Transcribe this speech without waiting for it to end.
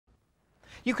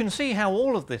You can see how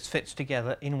all of this fits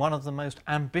together in one of the most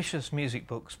ambitious music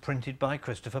books printed by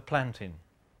Christopher Plantin.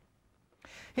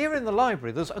 Here in the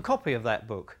library there's a copy of that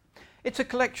book. It's a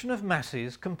collection of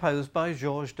masses composed by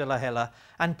Georges de la Hella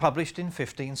and published in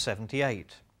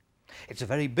 1578. It's a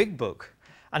very big book,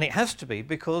 and it has to be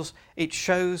because it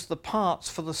shows the parts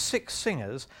for the 6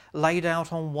 singers laid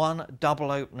out on one double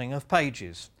opening of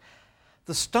pages.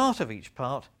 The start of each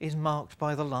part is marked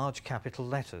by the large capital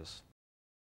letters.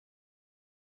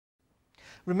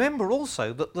 Remember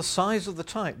also that the size of the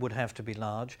type would have to be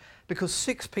large because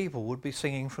 6 people would be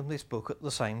singing from this book at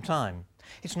the same time.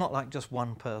 It's not like just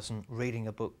one person reading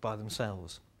a book by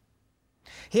themselves.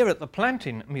 Here at the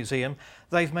Plantin Museum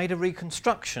they've made a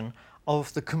reconstruction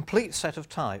of the complete set of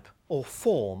type or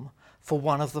form for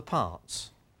one of the parts.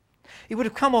 It would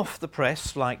have come off the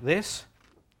press like this,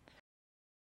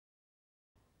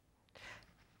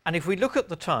 and if we look at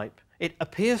the type it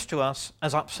appears to us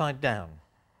as upside down.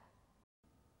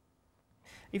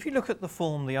 If you look at the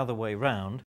form the other way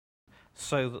round,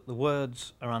 so that the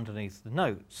words are underneath the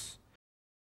notes,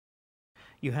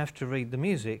 you have to read the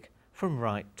music from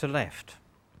right to left.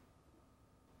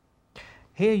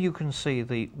 Here you can see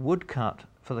the woodcut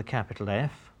for the capital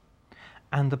F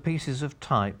and the pieces of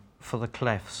type for the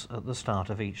clefs at the start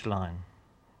of each line.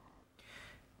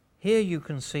 Here you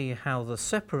can see how the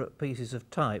separate pieces of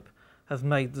type have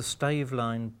made the stave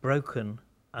line broken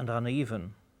and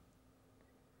uneven.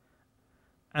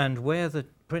 And where the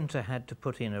printer had to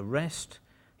put in a rest,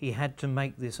 he had to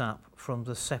make this up from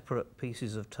the separate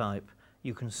pieces of type.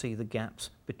 You can see the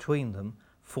gaps between them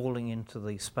falling into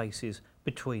the spaces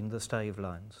between the stave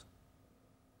lines.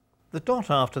 The dot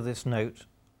after this note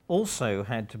also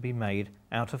had to be made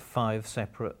out of 5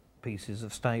 separate pieces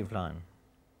of stave line.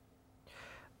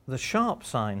 The sharp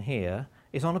sign here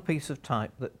is on a piece of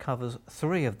type that covers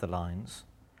 3 of the lines,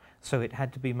 so it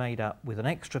had to be made up with an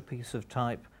extra piece of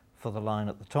type for the line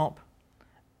at the top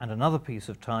and another piece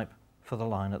of type for the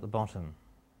line at the bottom.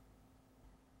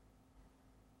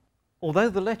 Although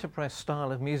the letterpress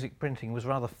style of music printing was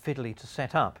rather fiddly to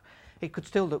set up, it could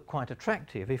still look quite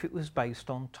attractive if it was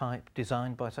based on type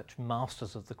designed by such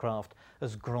masters of the craft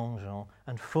as Grandjean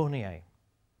and Fournier.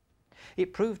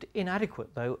 It proved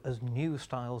inadequate though as new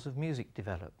styles of music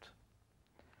developed.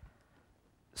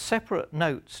 Separate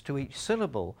notes to each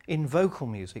syllable in vocal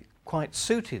music quite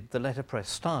suited the letterpress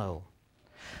style,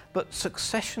 but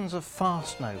successions of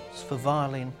fast notes for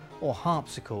violin or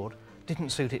harpsichord didn't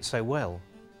suit it so well.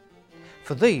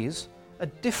 For these, a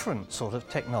different sort of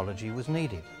technology was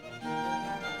needed.